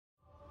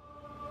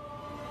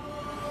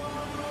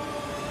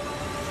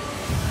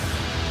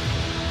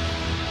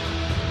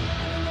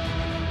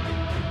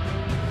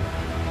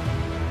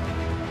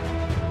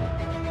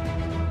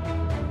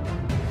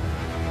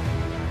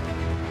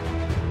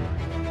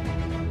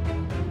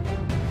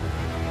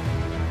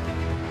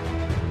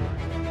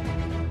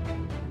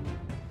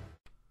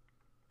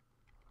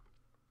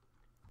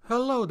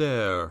Hello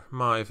there,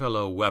 my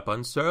fellow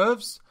weapon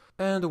serfs,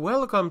 and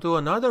welcome to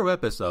another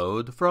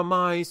episode from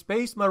my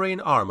Space Marine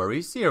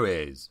Armory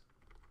series.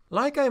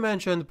 Like I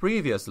mentioned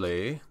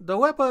previously, the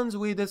weapons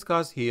we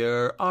discuss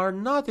here are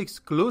not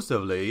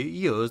exclusively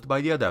used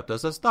by the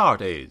Adeptus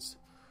Astartes.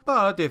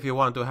 But if you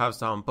want to have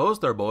some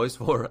poster boys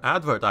for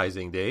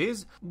advertising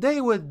days, they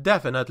would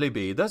definitely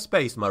be the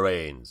Space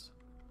Marines.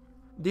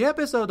 The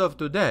episode of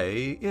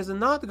today is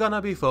not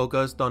gonna be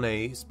focused on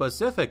a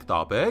specific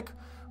topic,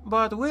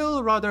 but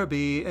will rather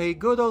be a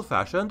good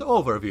old-fashioned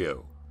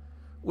overview.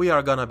 We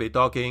are gonna be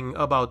talking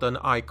about an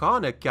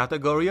iconic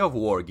category of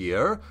war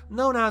gear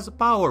known as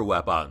power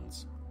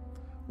weapons.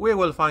 We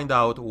will find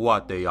out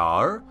what they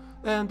are,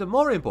 and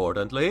more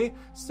importantly,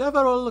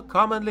 several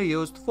commonly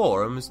used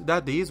forms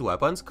that these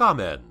weapons come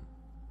in.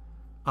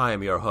 I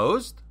am your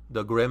host,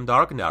 the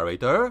Grimdark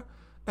Narrator,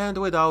 and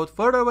without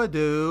further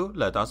ado,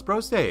 let us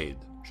proceed,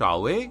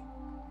 shall we?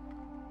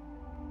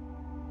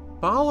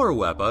 Power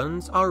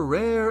weapons are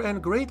rare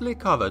and greatly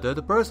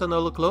coveted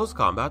personal close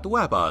combat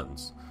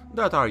weapons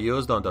that are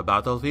used on the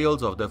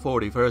battlefields of the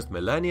 41st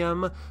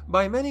millennium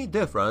by many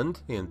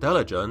different,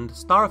 intelligent,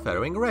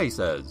 starfaring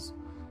races,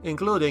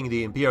 including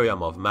the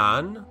Imperium of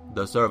Man,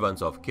 the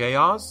Servants of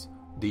Chaos,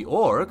 the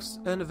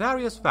Orcs, and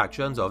various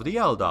factions of the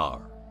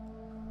Eldar.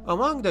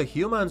 Among the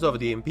humans of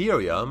the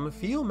Imperium,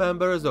 few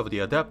members of the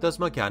Adeptus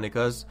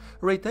Mechanicus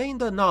retain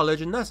the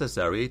knowledge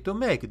necessary to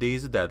make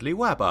these deadly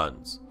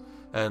weapons,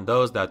 and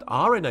those that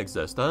are in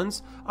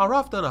existence are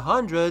often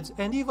hundreds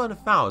and even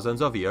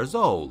thousands of years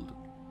old.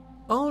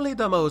 Only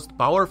the most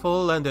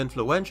powerful and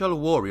influential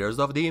warriors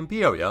of the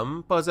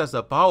Imperium possess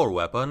a power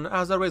weapon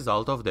as a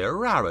result of their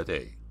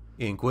rarity.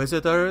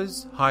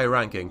 Inquisitors,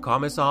 high-ranking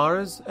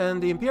commissars,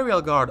 and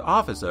Imperial Guard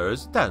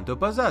officers tend to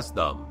possess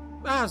them,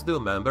 as do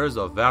members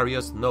of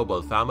various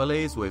noble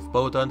families with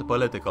potent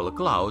political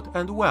clout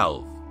and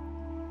wealth.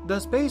 The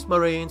Space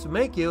Marines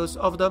make use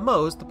of the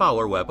most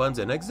power weapons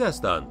in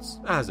existence,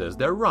 as is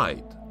their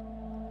right.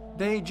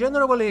 They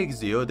generally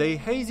exude a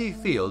hazy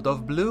field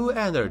of blue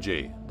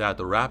energy that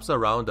wraps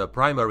around the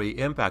primary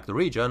impact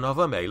region of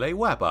a melee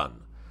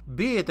weapon,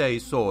 be it a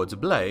sword's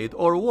blade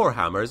or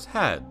warhammer's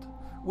head,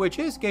 which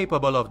is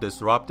capable of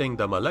disrupting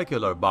the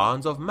molecular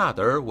bonds of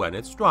matter when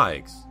it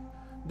strikes.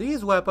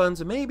 These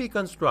weapons may be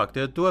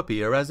constructed to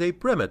appear as a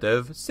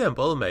primitive,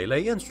 simple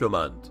melee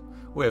instrument,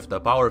 with the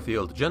power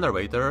field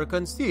generator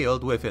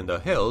concealed within the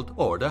hilt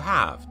or the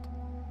haft.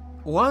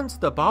 Once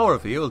the power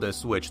field is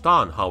switched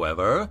on,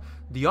 however,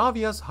 the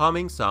obvious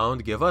humming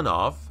sound given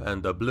off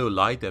and the blue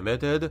light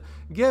emitted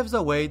gives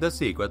away the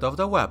secret of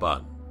the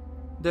weapon.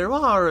 There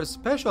are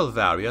special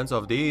variants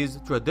of these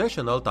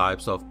traditional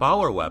types of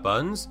power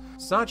weapons,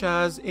 such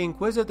as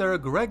Inquisitor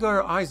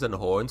Gregor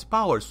Eisenhorn's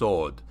power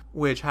sword,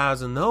 which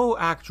has no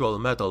actual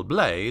metal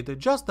blade,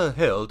 just a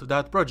hilt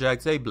that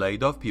projects a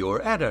blade of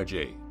pure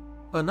energy.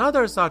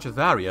 Another such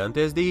variant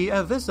is the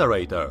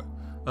Eviscerator,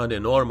 an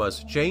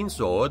enormous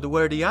chainsword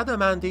where the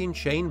adamantine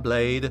chain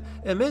blade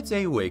emits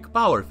a weak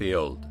power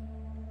field.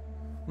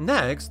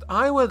 Next,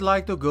 I would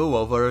like to go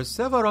over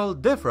several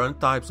different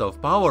types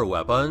of power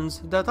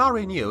weapons that are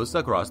in use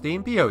across the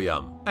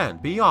Imperium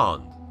and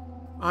beyond.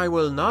 I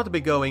will not be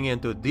going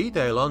into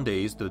detail on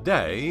these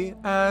today,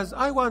 as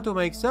I want to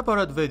make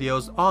separate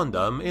videos on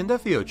them in the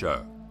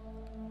future.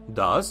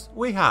 Thus,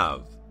 we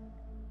have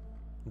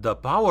the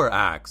Power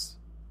Axe.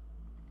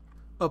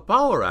 A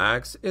power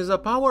axe is a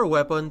power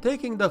weapon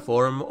taking the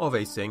form of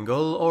a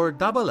single or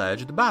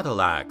double-edged battle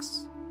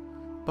axe.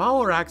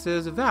 Power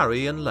axes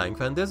vary in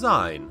length and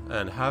design,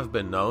 and have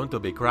been known to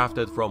be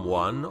crafted from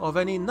one of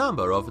any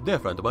number of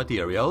different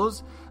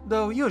materials,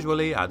 though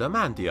usually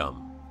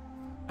adamantium.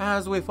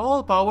 As with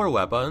all power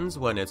weapons,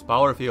 when its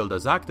power field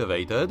is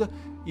activated,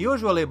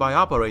 usually by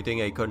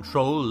operating a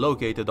control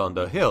located on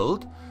the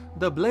hilt,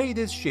 the blade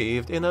is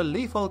sheathed in a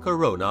lethal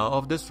corona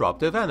of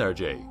disruptive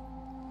energy.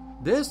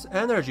 This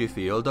energy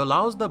field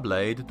allows the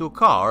blade to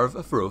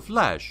carve through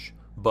flesh,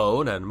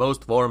 bone, and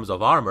most forms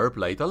of armor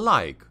plate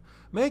alike,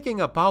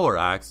 making a power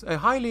axe a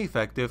highly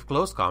effective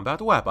close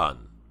combat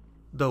weapon.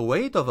 The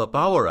weight of a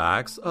power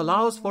axe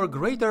allows for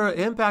greater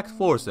impact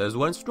forces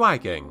when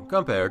striking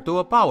compared to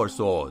a power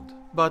sword,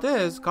 but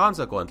is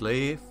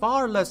consequently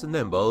far less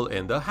nimble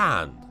in the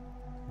hand.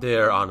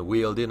 Their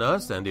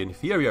unwieldiness and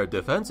inferior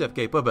defensive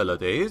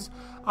capabilities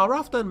are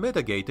often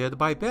mitigated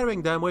by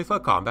pairing them with a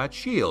combat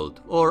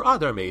shield or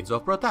other means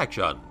of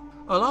protection,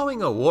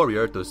 allowing a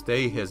warrior to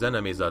stay his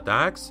enemy's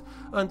attacks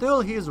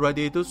until he is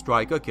ready to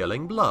strike a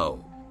killing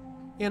blow.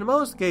 In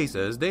most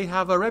cases, they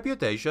have a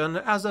reputation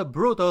as a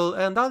brutal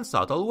and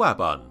unsubtle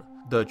weapon.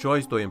 The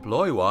choice to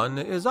employ one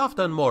is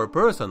often more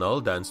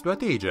personal than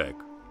strategic.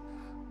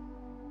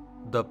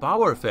 The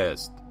Power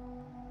Fist.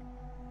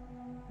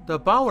 The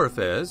Power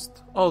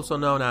Fist, also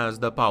known as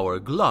the Power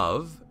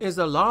Glove, is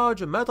a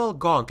large metal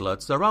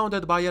gauntlet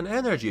surrounded by an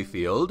energy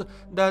field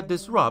that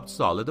disrupts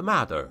solid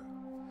matter.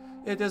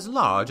 It is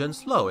large and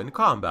slow in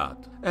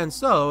combat, and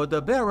so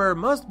the bearer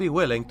must be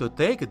willing to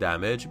take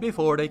damage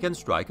before they can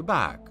strike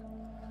back.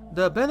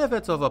 The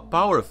benefits of a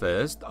Power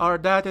Fist are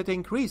that it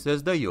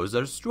increases the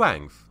user's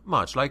strength,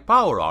 much like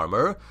power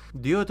armor,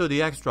 due to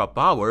the extra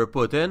power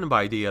put in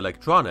by the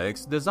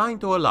electronics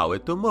designed to allow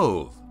it to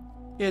move.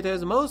 It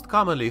is most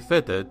commonly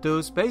fitted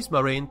to Space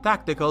Marine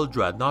tactical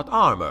dreadnought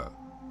armor.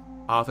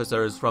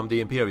 Officers from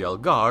the Imperial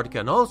Guard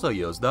can also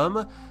use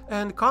them,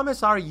 and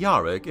Commissar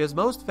Yarick is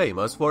most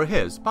famous for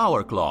his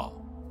Power Claw.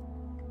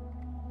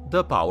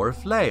 The Power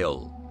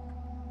Flail.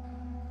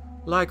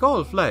 Like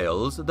all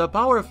flails, the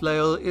Power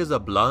Flail is a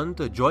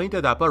blunt,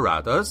 jointed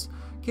apparatus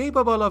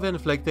capable of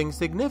inflicting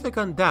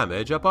significant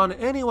damage upon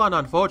anyone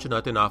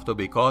unfortunate enough to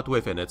be caught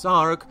within its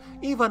arc,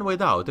 even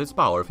without its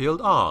power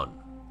field on.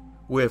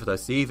 With the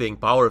seething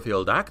power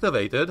field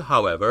activated,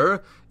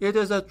 however, it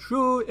is a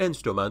true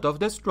instrument of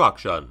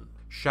destruction,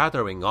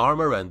 shattering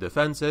armor and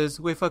defenses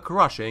with a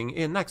crushing,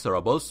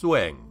 inexorable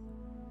swing.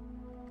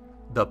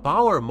 The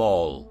Power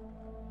Maul.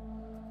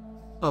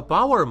 A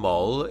Power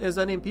Maul is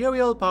an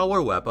Imperial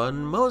power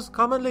weapon most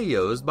commonly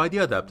used by the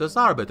Adeptus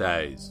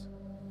Arbites.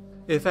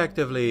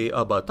 Effectively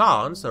a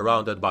baton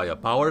surrounded by a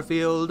power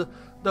field,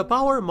 the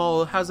Power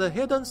Maul has a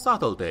hidden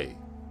subtlety.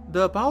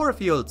 The power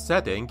field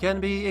setting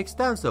can be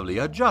extensively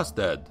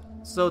adjusted,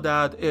 so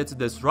that its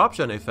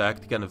disruption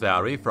effect can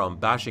vary from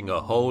bashing a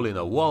hole in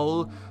a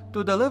wall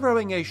to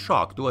delivering a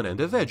shock to an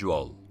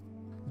individual.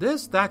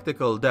 This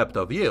tactical depth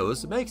of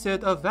use makes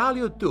it a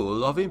valued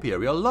tool of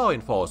Imperial law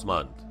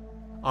enforcement.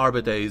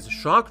 Arbites'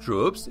 shock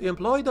troops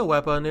employ the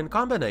weapon in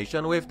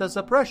combination with the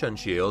suppression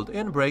shield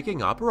in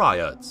breaking up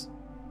riots.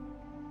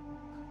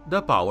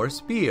 The Power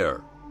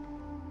Spear.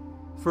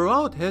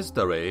 Throughout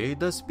history,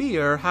 the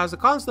spear has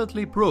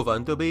constantly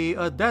proven to be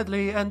a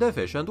deadly and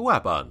efficient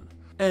weapon,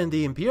 and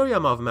the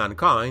Imperium of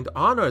Mankind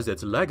honors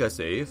its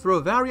legacy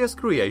through various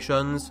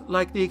creations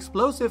like the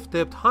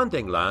explosive-tipped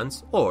hunting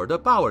lance or the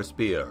Power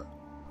Spear.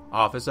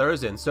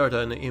 Officers in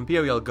certain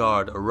Imperial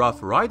Guard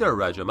Rough Rider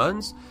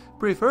regiments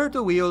prefer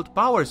to wield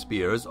power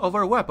spears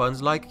over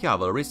weapons like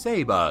cavalry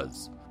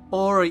sabers,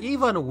 or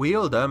even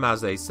wield them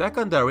as a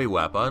secondary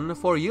weapon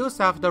for use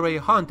after a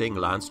hunting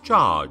lance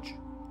charge.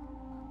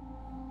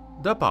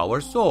 The Power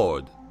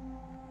Sword.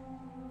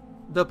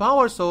 The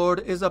Power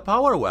Sword is a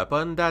power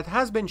weapon that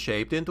has been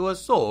shaped into a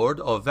sword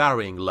of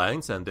varying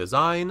lengths and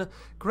design,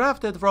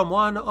 crafted from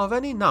one of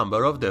any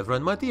number of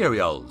different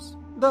materials,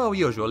 though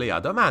usually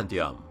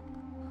adamantium.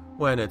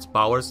 When its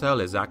power cell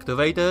is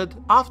activated,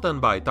 often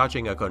by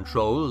touching a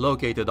control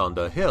located on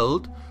the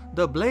hilt,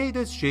 the blade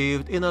is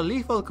sheathed in a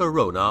lethal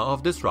corona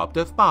of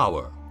disruptive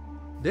power.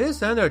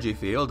 This energy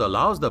field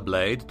allows the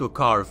blade to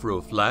carve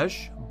through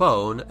flesh,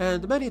 bone,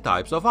 and many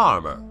types of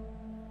armor.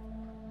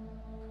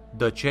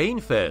 The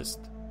Chain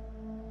Fist.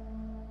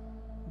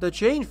 The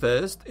Chain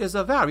Fist is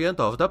a variant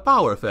of the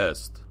Power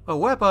Fist, a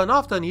weapon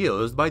often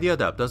used by the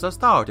Adeptus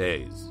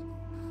Astartes.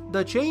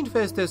 The Chain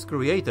Fist is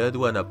created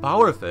when a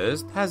Power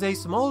Fist has a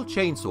small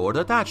chainsword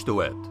attached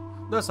to it,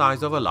 the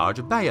size of a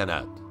large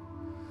bayonet.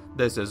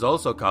 This is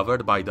also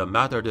covered by the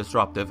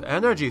matter-disruptive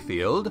energy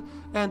field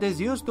and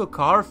is used to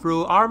carve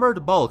through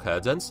armored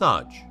bulkheads and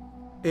such.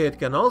 It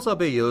can also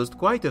be used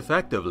quite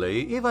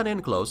effectively even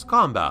in close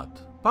combat,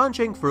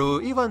 punching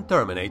through even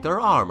Terminator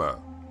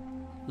armor.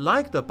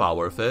 Like the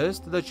Power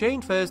Fist, the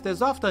Chain Fist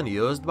is often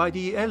used by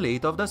the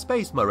elite of the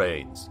Space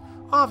Marines,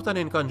 often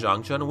in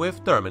conjunction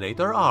with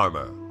Terminator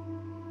armor.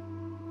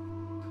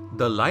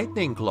 The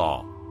Lightning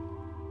Claw.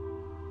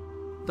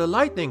 The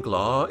Lightning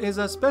Claw is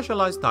a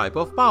specialized type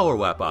of power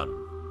weapon.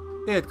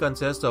 It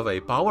consists of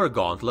a power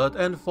gauntlet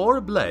and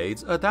 4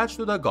 blades attached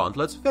to the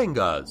gauntlet's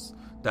fingers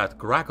that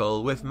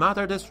crackle with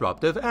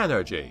matter-disruptive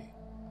energy.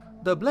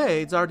 The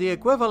blades are the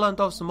equivalent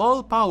of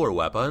small power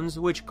weapons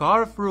which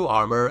carve through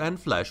armor and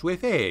flesh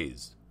with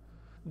ease.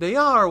 They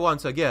are,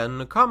 once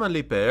again,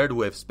 commonly paired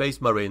with Space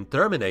Marine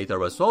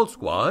Terminator assault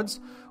squads,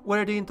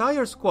 where the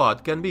entire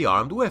squad can be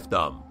armed with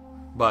them,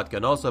 but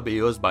can also be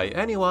used by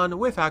anyone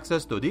with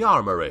access to the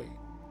armory.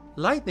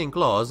 Lightning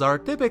Claws are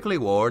typically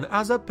worn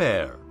as a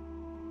pair.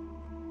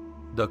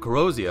 The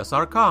Crozius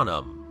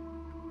Arcanum.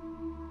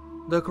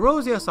 The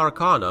Crozius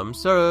Arcanum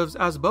serves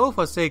as both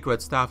a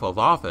sacred staff of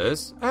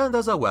office and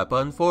as a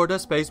weapon for the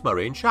Space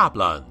Marine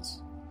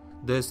chaplains.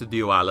 This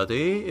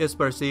duality is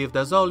perceived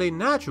as only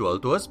natural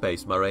to a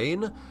Space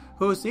Marine,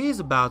 who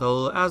sees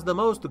battle as the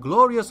most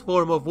glorious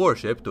form of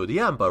worship to the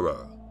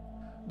Emperor.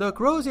 The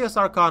Crozius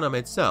Arcanum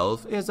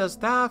itself is a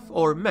staff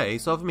or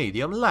mace of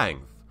medium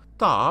length,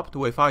 topped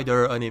with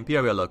either an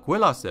Imperial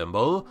Aquila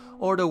symbol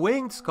or the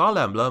winged skull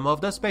emblem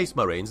of the Space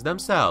Marines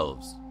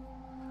themselves.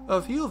 A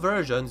few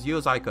versions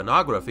use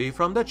iconography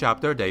from the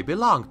chapter they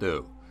belong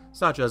to,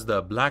 such as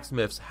the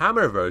Blacksmith's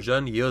Hammer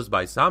version used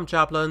by some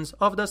chaplains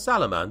of the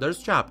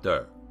Salamanders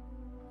chapter.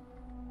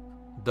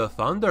 The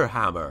Thunder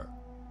Hammer.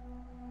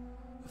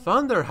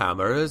 Thunder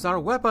hammers are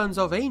weapons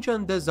of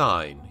ancient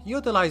design,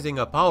 utilizing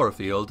a power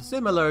field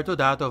similar to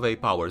that of a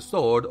power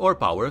sword or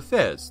power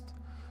fist,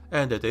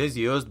 and it is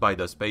used by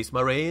the Space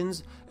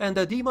Marines and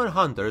the Demon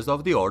Hunters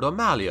of the Ordo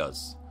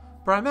Malleus,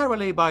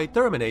 primarily by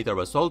Terminator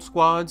assault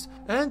squads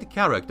and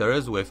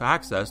characters with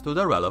access to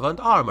the relevant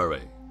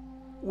armory.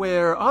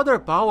 Where other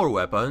power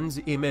weapons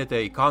emit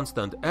a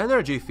constant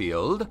energy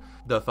field,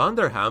 the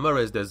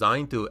Thunderhammer is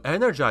designed to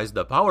energize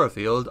the power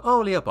field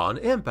only upon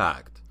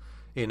impact,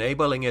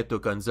 enabling it to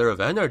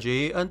conserve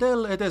energy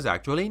until it is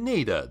actually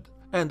needed,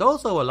 and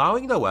also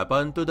allowing the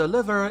weapon to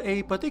deliver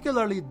a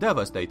particularly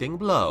devastating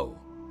blow.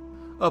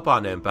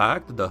 Upon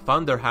impact, the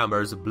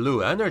Thunderhammer's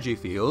blue energy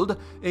field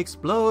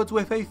explodes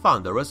with a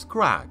thunderous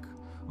crack,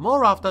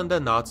 more often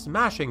than not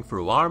smashing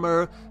through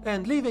armor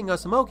and leaving a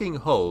smoking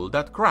hole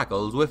that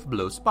crackles with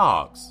blue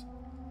sparks.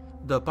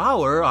 The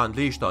power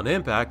unleashed on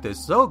impact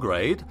is so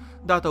great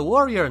that a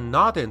warrior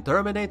not in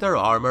Terminator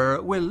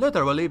armor will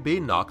literally be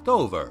knocked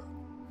over.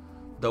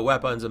 The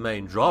weapon's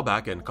main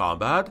drawback in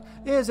combat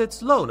is its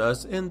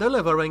slowness in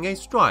delivering a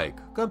strike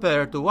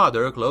compared to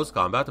other close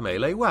combat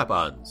melee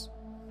weapons.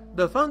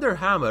 The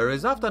Thunderhammer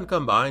is often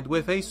combined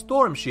with a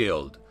Storm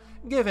Shield,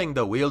 giving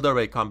the wielder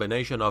a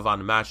combination of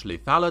unmatched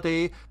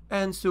lethality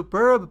and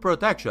superb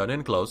protection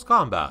in close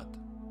combat.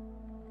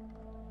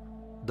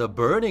 The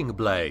Burning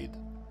Blade.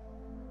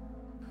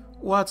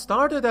 What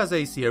started as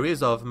a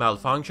series of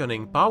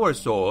malfunctioning power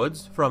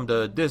swords from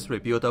the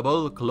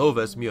disreputable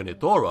Clovis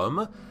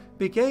Munitorum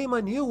became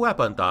a new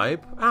weapon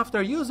type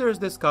after users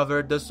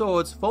discovered the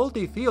sword's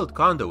faulty field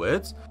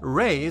conduits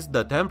raised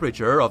the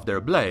temperature of their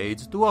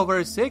blades to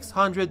over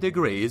 600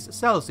 degrees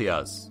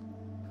Celsius.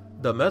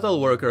 The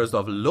metalworkers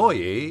of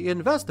Loyi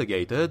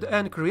investigated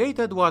and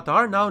created what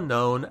are now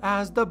known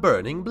as the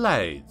Burning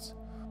Blades,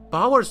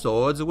 power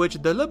swords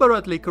which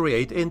deliberately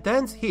create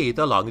intense heat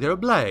along their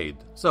blade,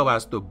 so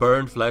as to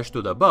burn flesh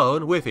to the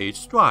bone with each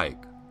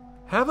strike.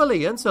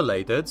 Heavily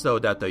insulated so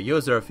that the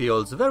user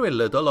feels very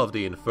little of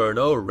the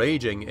inferno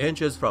raging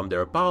inches from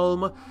their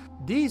palm,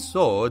 these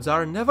swords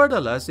are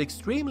nevertheless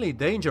extremely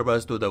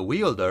dangerous to the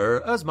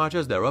wielder as much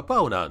as their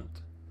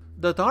opponent.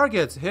 The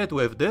targets hit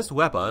with this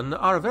weapon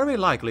are very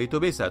likely to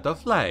be set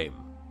aflame.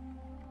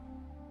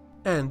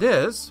 And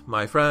this,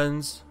 my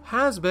friends,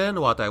 has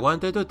been what I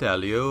wanted to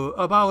tell you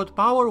about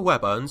power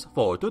weapons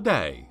for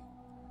today.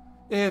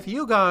 If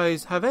you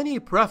guys have any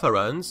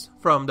preference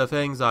from the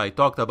things I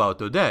talked about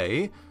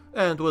today,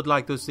 and would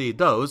like to see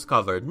those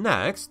covered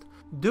next,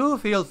 do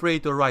feel free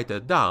to write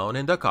it down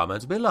in the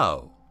comments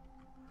below.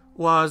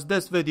 Was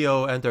this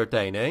video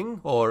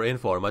entertaining or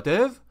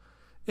informative?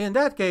 In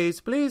that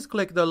case, please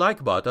click the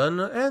like button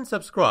and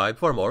subscribe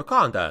for more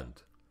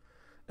content.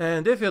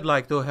 And if you'd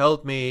like to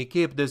help me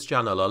keep this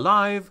channel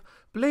alive,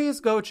 please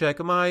go check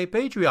my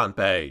Patreon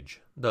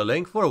page, the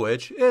link for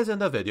which is in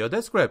the video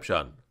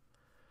description.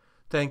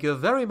 Thank you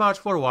very much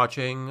for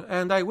watching,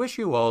 and I wish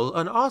you all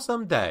an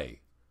awesome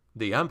day.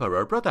 The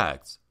Emperor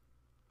protects.